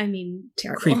nice, I mean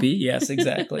terrible. Creepy. Yes,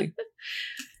 exactly.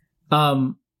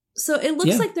 So it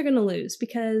looks like they're going to lose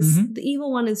because the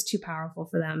evil one is too powerful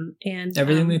for them. And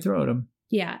everything they throw at him.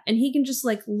 Yeah. And he can just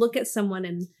like look at someone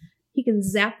and he can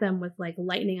zap them with like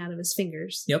lightning out of his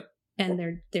fingers. Yep. And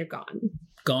they're gone.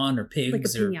 Gone or pigs like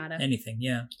a or piñata. Anything,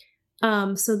 yeah.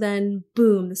 So then,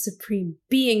 boom, the supreme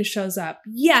being shows up.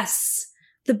 Yes!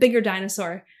 The bigger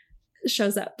dinosaur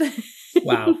shows up.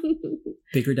 Wow.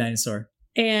 Bigger dinosaur.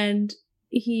 And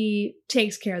he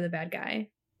takes care of the bad guy.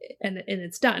 And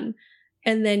it's done.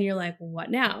 And then you're like,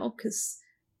 what now? Because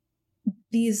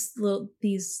the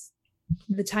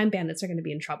Time Bandits are going to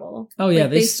be in trouble. Oh, yeah,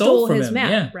 like, they stole from his him.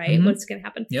 map, right? Mm-hmm. What's going to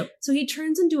happen? Yep. So he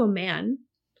turns into a man.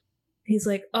 He's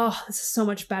like, oh, this is so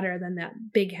much better than that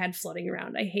big head floating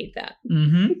around. I hate that.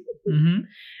 Mm-hmm. Mm-hmm.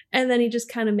 And then he just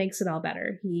kind of makes it all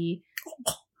better.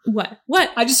 What?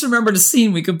 I just remembered a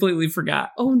scene we completely forgot.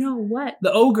 Oh, no, what?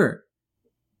 The ogre.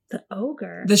 The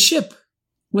ogre? The ship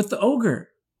with the ogre.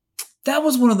 That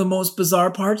was one of the most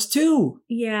bizarre parts, too.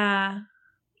 Yeah.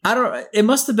 It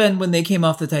must have been when they came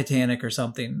off the Titanic or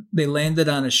something. They landed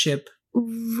on a ship.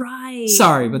 Right.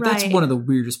 Sorry, but that's one of the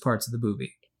weirdest parts of the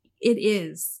movie. It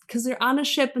is. Because they're on a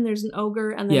ship and there's an ogre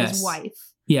and then his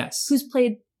wife. Yes. Who's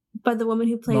played by the woman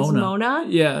who plays Mona.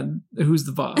 Yeah. Who's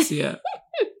the boss. Yeah.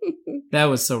 That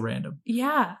was so random.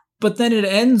 Yeah. But then it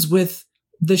ends with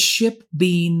the ship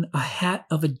being a hat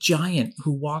of a giant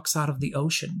who walks out of the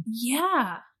ocean.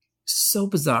 Yeah. So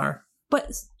bizarre.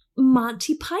 But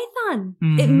Monty Python.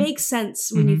 Mm-hmm. It makes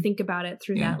sense when you think about it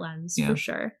through that lens, for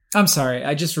sure. I'm sorry.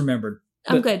 I just remembered.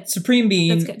 I'm good. Supreme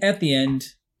Being at the end.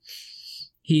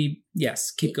 Keep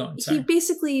going. Sorry.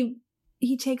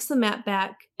 He takes the map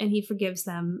back and he forgives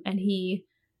them and he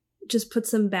just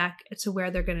puts them back to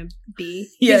where they're going to be.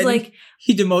 Yeah. He's like,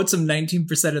 he demotes them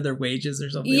 19% of their wages or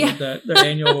something like that. Their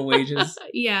annual wages.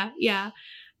 Yeah. Yeah.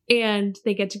 And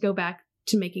they get to go back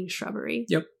to making shrubbery.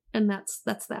 Yep. And that's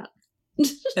that.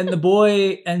 And the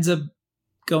boy ends up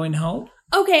going home.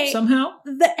 Okay. Somehow.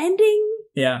 The ending.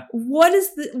 Yeah. What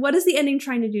is the ending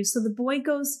trying to do? So the boy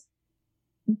goes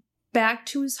back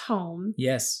to his home.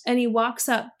 Yes. And he walks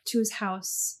up to his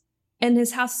house and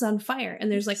his house is on fire and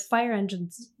there's like fire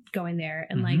engines going there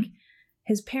and like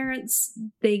his parents,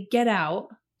 they get out.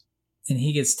 And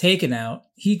he gets taken out.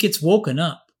 He gets woken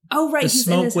up. Oh, right. The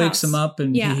smoke wakes him up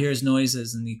and he hears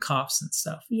noises and he coughs and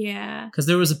stuff. Yeah. Because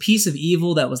there was a piece of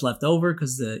evil that was left over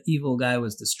because the evil guy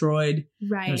was destroyed.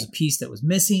 Right. There was a piece that was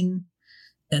missing.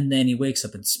 And then he wakes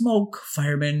up in smoke.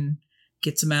 Fireman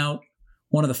gets him out.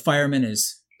 One of the firemen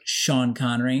is Sean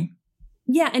Connery.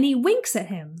 Yeah, and he winks at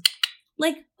him.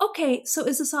 Like, okay, so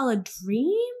is this all a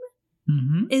dream?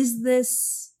 Mm-hmm. Is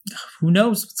this... Who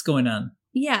knows what's going on?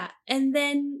 Yeah, and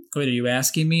then... Wait, are you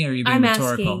asking me or are you being I'm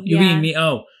rhetorical? Asking, You're being me?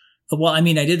 Oh, well, I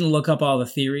mean, I didn't look up all the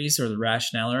theories or the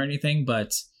rationale or anything,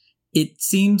 but it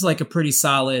seems like a pretty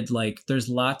solid, like, there's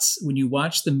lots... When you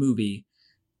watch the movie,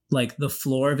 like, the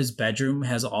floor of his bedroom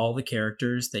has all the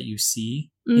characters that you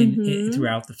see in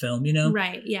throughout the film, you know?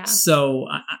 Right, yeah. So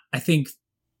I think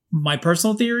my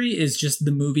personal theory is just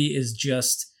the movie is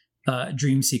just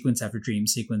dream sequence after dream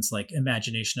sequence, like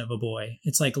imagination of a boy.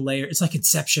 It's like it's like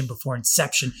Inception before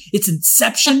Inception. It's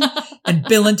Inception and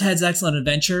Bill and Ted's Excellent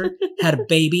Adventure had a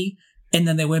baby and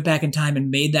then they went back in time and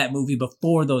made that movie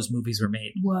before those movies were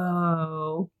made.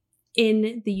 Whoa.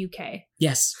 In the UK.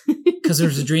 Yes. Because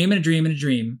there's a dream and a dream and a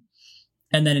dream.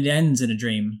 And then it ends in a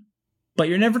dream. but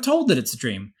you're never told that it's a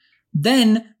dream.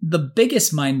 Then the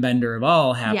biggest mind bender of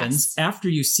all happens after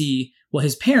you see, well,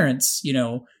 his parents, you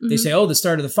know, they say, oh, the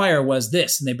start of the fire was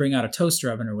this, and they bring out a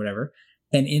toaster oven or whatever.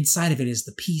 And inside of it is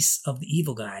the piece of the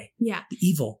evil guy. Yeah. The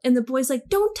evil. And the boy's like,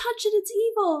 don't touch it. It's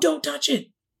evil. Don't touch it.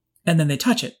 And then they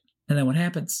touch it. And then what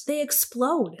happens? They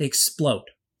explode.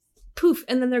 Poof.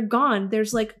 And then they're gone.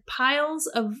 There's like piles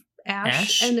of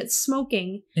ash and it's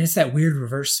smoking. And it's that weird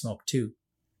reverse smoke too.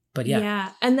 But yeah.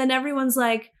 Yeah. And then everyone's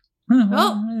like,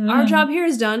 oh, our job here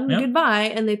is done. Yep.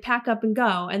 Goodbye. And they pack up and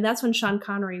go. And that's when Sean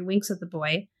Connery winks at the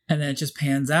boy. And then it just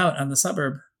pans out on the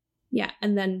suburb. Yeah.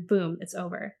 And then boom, it's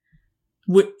over.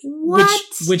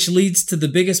 Which leads to the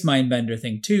biggest mindbender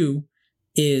thing too,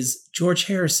 is George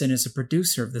Harrison is a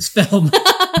producer of this film.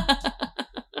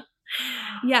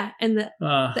 Yeah, and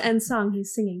the end song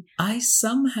he's singing. I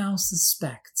somehow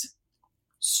suspect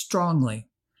strongly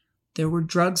there were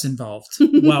drugs involved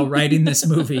while writing this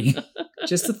movie.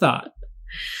 Just a thought.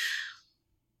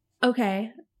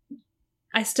 Okay,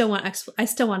 I still want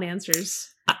answers.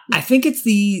 I think it's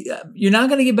you're not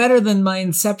going to get better than my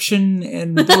Inception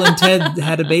and Bill and Ted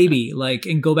had a baby,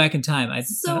 and go back in time.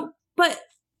 But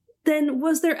then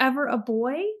was there ever a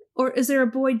boy? Or is there a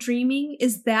boy dreaming?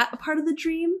 Is that a part of the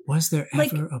dream? Was there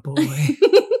ever a boy?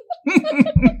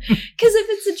 Because if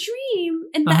it's a dream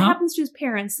and that happens to his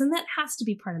parents, then that has to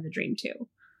be part of the dream too.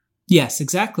 Yes,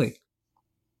 exactly.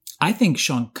 I think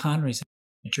Sean Connery's had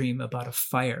a dream about a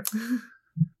fire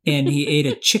and he ate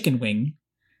a chicken wing.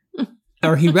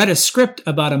 Or he read a script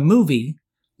about a movie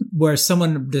where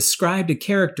someone described a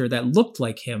character that looked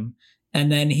like him,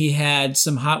 and then he had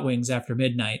some hot wings after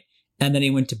midnight, and then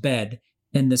he went to bed,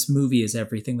 and this movie is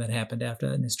everything that happened after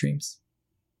that in his dreams.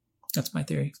 That's my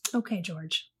theory. Okay,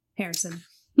 George Harrison.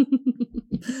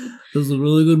 It was a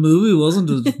really good movie,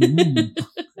 wasn't it?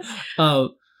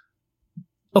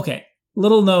 Okay.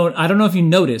 Little note, I don't know if you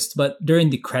noticed, but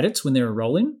during the credits when they were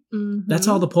rolling, that's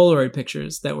all the Polaroid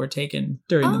pictures that were taken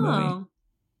during the movie.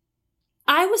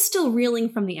 I was still reeling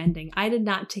from the ending. I did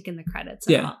not take in the credits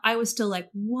at all. I was still like,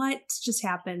 what just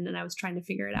happened? And I was trying to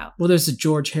figure it out. Well, there's a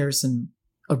George Harrison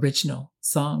original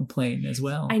song playing as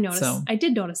well. I noticed. I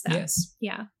did notice that. Yes.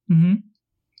 Yeah. Mm-hmm.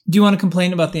 Do you want to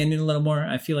complain about the ending a little more?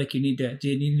 I feel like you need to. Do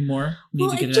you need any more?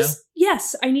 Get it out?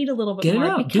 Yes, I need a little bit more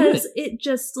out. Because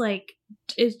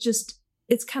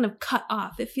it's kind of cut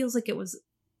off. It feels like it was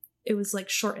like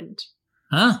shortened.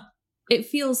 Huh? It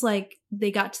feels like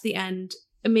they got to the end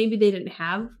and maybe they didn't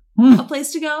have a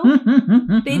place to go.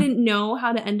 They didn't know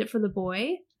how to end it for the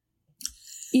boy.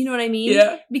 You know what I mean?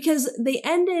 Yeah. Because they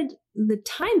ended the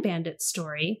Time Bandits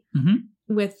story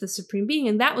with the Supreme Being,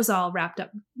 and that was all wrapped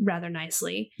up rather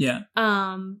nicely. Yeah.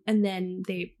 And then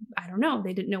they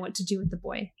didn't know what to do with the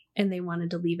boy, and they wanted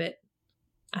to leave it.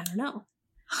 I don't know.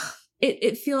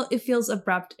 It feels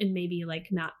abrupt and maybe like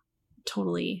not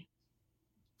totally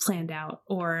planned out,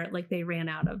 or like they ran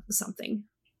out of something.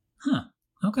 Huh.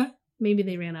 Okay. Maybe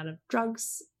they ran out of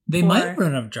drugs. They might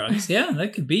run out of drugs. Yeah,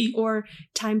 that could be. Or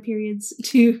time periods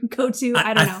to go to.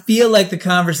 I don't know. I feel like the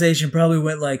conversation probably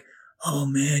went like, oh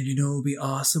man, it would be an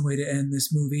awesome way to end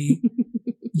this movie.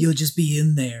 You'll just be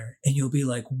in there and you'll be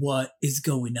like, what is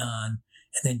going on?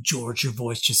 And then George, your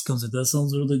voice just comes in. That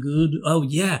sounds really good. Oh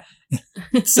yeah.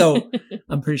 So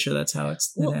I'm pretty sure that's how it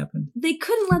happened. They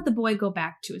couldn't let the boy go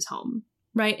back to his home,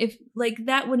 right? If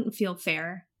that wouldn't feel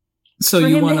fair. So for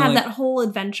you him want to have that whole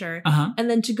adventure and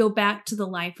then to go back to the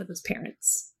life with his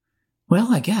parents.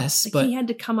 Well, I guess, but he had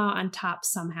to come out on top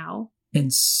somehow.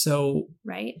 And so,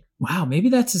 right? Wow, maybe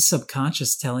that's his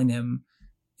subconscious telling him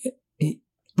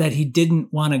that he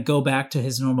didn't want to go back to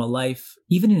his normal life,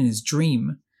 even in his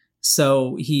dream.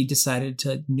 So he decided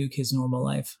to nuke his normal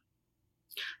life.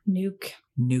 Nuke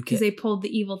it. Because they pulled the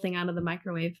evil thing out of the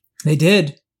microwave. They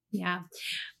did. Yeah.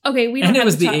 Okay, and it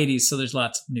was the 80s, so there's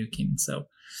lots of nuking. So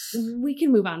we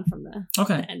can move on from the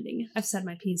ending. I've said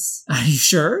my piece. Are you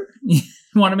sure? You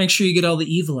want to make sure you get all the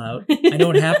evil out. I know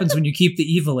what happens when you keep the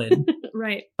evil in.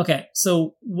 Right. Okay,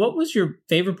 so what was your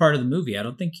favorite part of the movie? I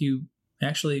don't think you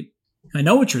actually... I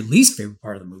know what your least favorite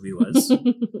part of the movie was.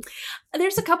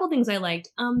 There's a couple things I liked.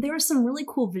 There were some really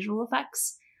cool visual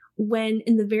effects when,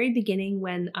 in the very beginning,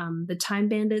 when the Time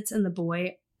Bandits and the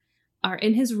boy are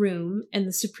in his room and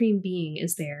the Supreme Being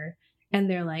is there, and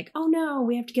they're like, oh no,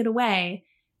 we have to get away.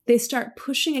 They start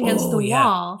pushing against the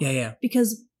wall. Yeah.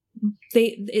 Because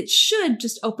it should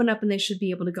just open up and they should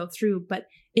be able to go through, but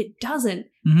it doesn't.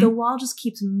 Mm-hmm. The wall just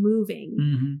keeps moving.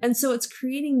 Mm-hmm. And so it's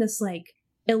creating this like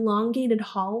elongated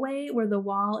hallway where the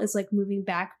wall is like moving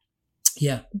back.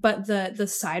 Yeah. But the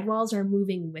side walls are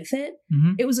moving with it.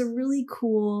 Mm-hmm. It was a really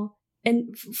cool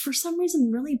and for some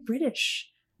reason really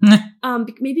British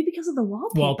Maybe because of the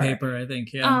wallpaper. Wallpaper, I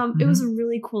think, yeah. It was a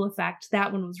really cool effect.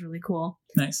 That one was really cool.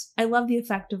 Nice. I love the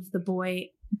effect of the boy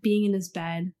being in his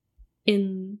bed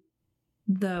in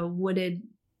the wooded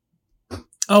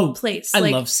place. I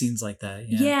love scenes like that.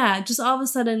 Yeah, just all of a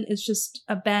sudden it's just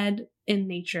a bed in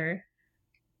nature.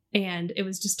 And it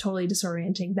was just totally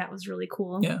disorienting. That was really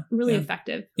cool. Yeah. Really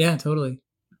effective. Yeah, totally.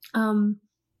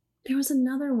 There was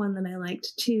another one that I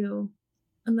liked too.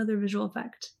 Another visual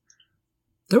effect.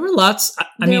 There were lots.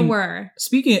 I mean,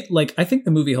 speaking, I think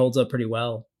the movie holds up pretty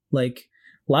well. Like,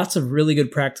 lots of really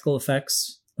good practical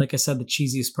effects. Like I said, the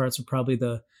cheesiest parts are probably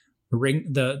the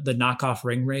knockoff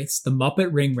ring wraiths. The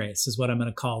Muppet ring wraiths is what I'm going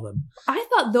to call them. I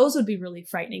thought those would be really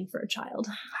frightening for a child.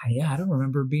 Yeah, I don't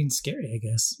remember being scary, I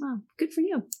guess. Wow, good for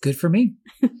you. Good for me.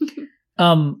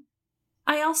 I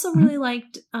also really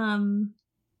liked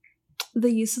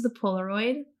the use of the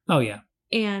Polaroid. Oh, yeah.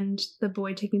 And the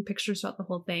boy taking pictures throughout the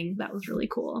whole thing. That was really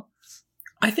cool.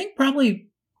 I think probably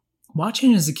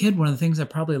watching it as a kid, one of the things I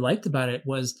probably liked about it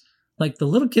was, the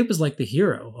little kid was like the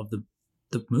hero of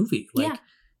the movie.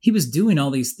 He was doing all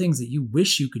these things that you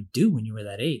wish you could do when you were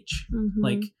that age.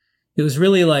 Mm-hmm. It was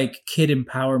really kid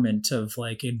empowerment of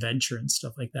adventure and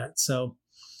stuff like that. So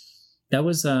that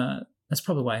was, that's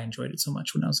probably why I enjoyed it so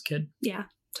much when I was a kid. Yeah,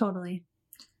 totally.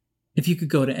 If you could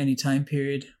go to any time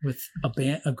period with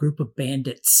a group of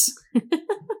bandits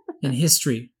in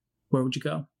history, where would you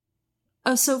go?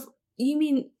 Oh, so you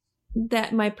mean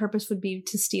that my purpose would be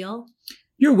to steal?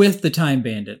 You're with the Time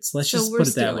Bandits. Let's just put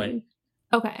it that way.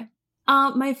 Okay.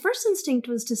 My first instinct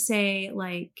was to say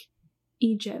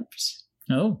Egypt.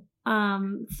 Oh.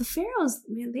 The pharaohs,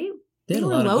 man, they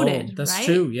were loaded. That's right?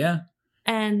 true. Yeah.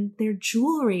 And their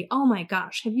jewelry. Oh my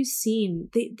gosh. Have you seen?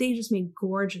 They just made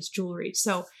gorgeous jewelry.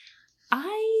 So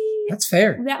that's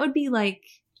fair. That would be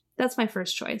that's my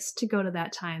first choice, to go to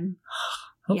that time.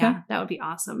 Okay. Yeah, that would be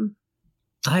awesome.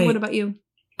 What about you?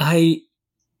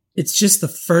 It's just the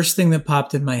first thing that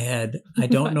popped in my head. I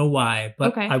don't know why,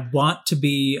 but okay. I want to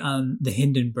be on the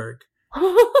Hindenburg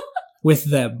with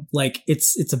them.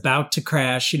 It's about to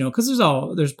crash, because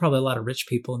there's probably a lot of rich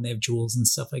people and they have jewels and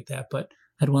stuff like that, but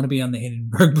I'd want to be on the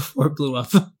Hindenburg before it blew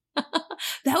up.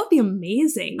 That would be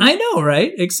amazing. I know,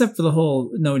 right? Except for the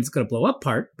whole nobody's going to blow up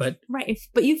part, but right.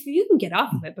 But you can get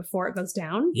off of it before it goes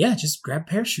down. Yeah, just grab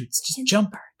parachutes, just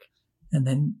jump, and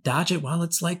then dodge it while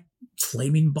it's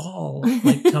flaming ball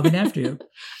coming after you.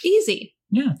 Easy.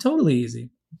 Yeah, totally easy.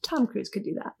 Tom Cruise could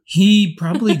do that. He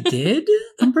probably did.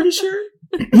 I'm pretty sure.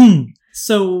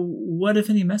 So, what if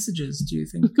any messages do you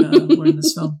think were in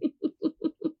this film?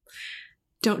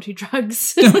 Don't do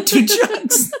drugs. Don't do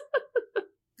drugs.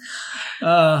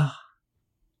 Wow.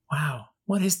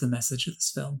 What is the message of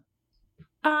this film?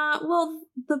 Well,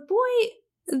 the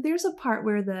boy, there's a part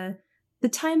where the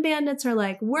Time Bandits are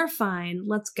like, we're fine,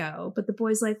 let's go. But the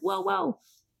boy's like, whoa,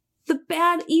 the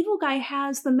bad evil guy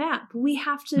has the map. We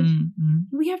have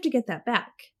to get that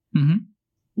back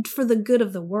for the good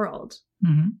of the world.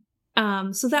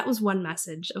 Mm-hmm. So that was one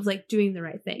message of doing the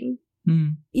right thing,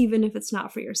 even if it's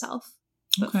not for yourself,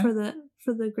 but for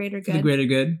the greater good. For the greater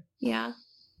good. Yeah.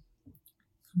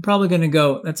 I'm probably going to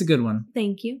go. That's a good one.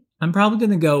 Thank you. I'm probably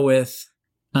going to go with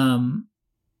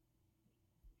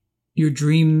your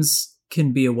dreams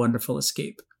can be a wonderful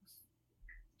escape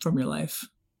from your life.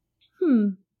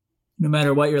 No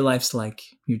matter what your life's like,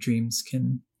 your dreams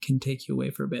can take you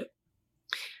away for a bit.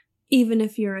 Even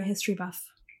if you're a history buff.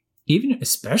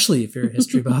 Especially if you're a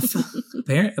history buff.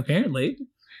 Apparently.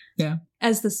 Yeah.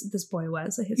 As this boy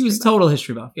was a history buff. He was a total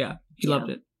history buff. Yeah. He loved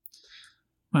it.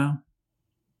 Wow.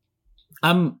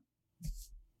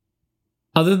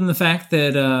 Other than the fact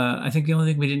that I think the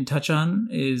only thing we didn't touch on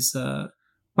is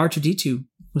R2-D2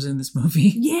 was in this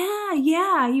movie.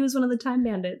 Yeah, he was one of the Time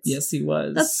Bandits. Yes, he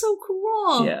was. That's so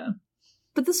cool. Yeah.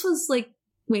 But this was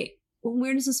wait,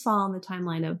 where does this fall on the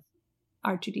timeline of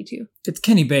R2-D2? It's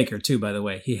Kenny Baker too, by the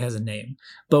way. He has a name.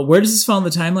 But where does this fall on the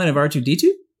timeline of R2-D2?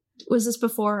 Was this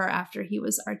before or after he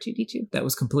was R2-D2? That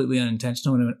was completely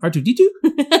unintentional when I went R2-D2.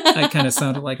 I kind of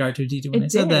sounded like R2-D2 when I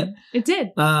said that. It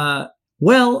did.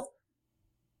 Well,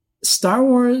 Star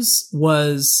Wars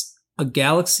was a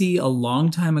galaxy a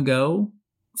long time ago,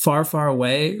 far, far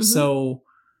away. Mm-hmm. So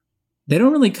they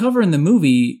don't really cover in the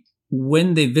movie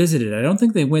when they visited. I don't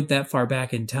think they went that far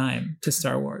back in time to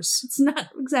Star Wars. It's not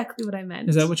exactly what I meant.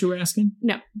 Is that what you were asking?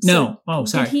 No. No. Oh,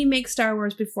 sorry. Did he make Star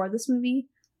Wars before this movie?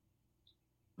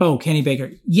 Oh, Kenny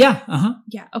Baker. Yeah. Uh-huh.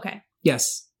 Yeah. Okay.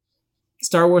 Yes.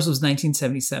 Star Wars was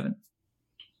 1977.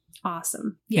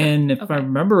 Awesome. Yeah. And if I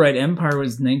remember right, Empire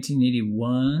was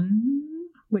 1981.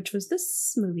 Which was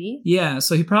this movie. Yeah.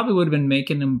 So he probably would have been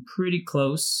making them pretty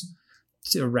close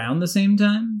to around the same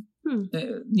time.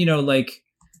 Like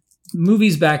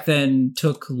movies back then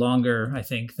took longer, I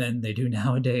think, than they do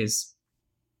nowadays.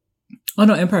 Oh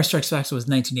no, Empire Strikes Back was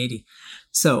 1980.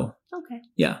 So okay,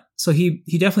 yeah. So he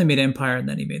definitely made Empire, and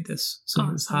then he made this. So awesome.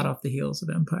 He was hot off the heels of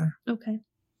Empire. Okay.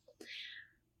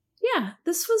 Yeah,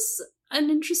 this was an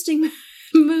interesting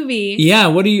movie. Yeah.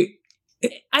 What do you?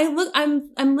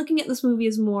 I'm looking at this movie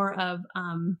as more of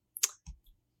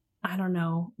I don't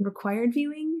know, required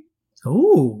viewing.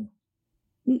 Oh.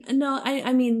 No,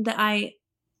 I mean that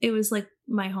it was like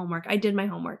my homework. I did my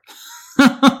homework.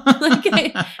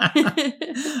 Okay.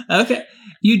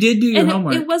 You did do your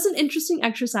homework. It was an interesting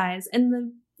exercise.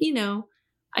 And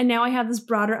I have this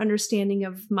broader understanding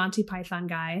of Monty Python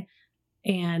guy.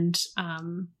 And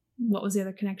what was the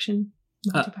other connection?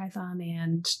 Monty Python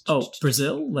and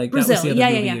Brazil? Like Brazil. That was the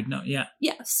other movie you'd know. Yeah.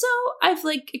 Yeah. So I've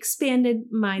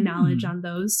expanded my knowledge on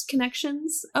those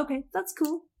connections. Okay, that's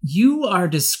cool. You are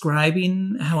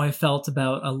describing how I felt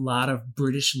about a lot of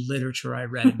British literature I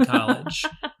read in college.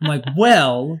 I'm like,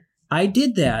 well, I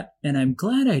did that, and I'm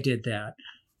glad I did that,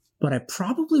 but I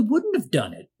probably wouldn't have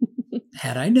done it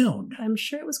had I known. I'm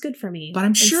sure it was good for me. But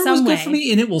I'm sure it was good for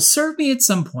me, and it will serve me at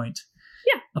some point.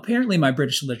 Yeah. Apparently, my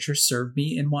British literature served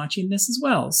me in watching this as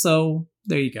well. So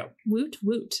there you go. Woot,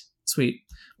 woot. Sweet.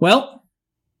 Well,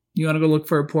 you want to go look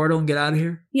for a portal and get out of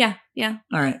here? Yeah, yeah.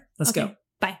 All right, let's go.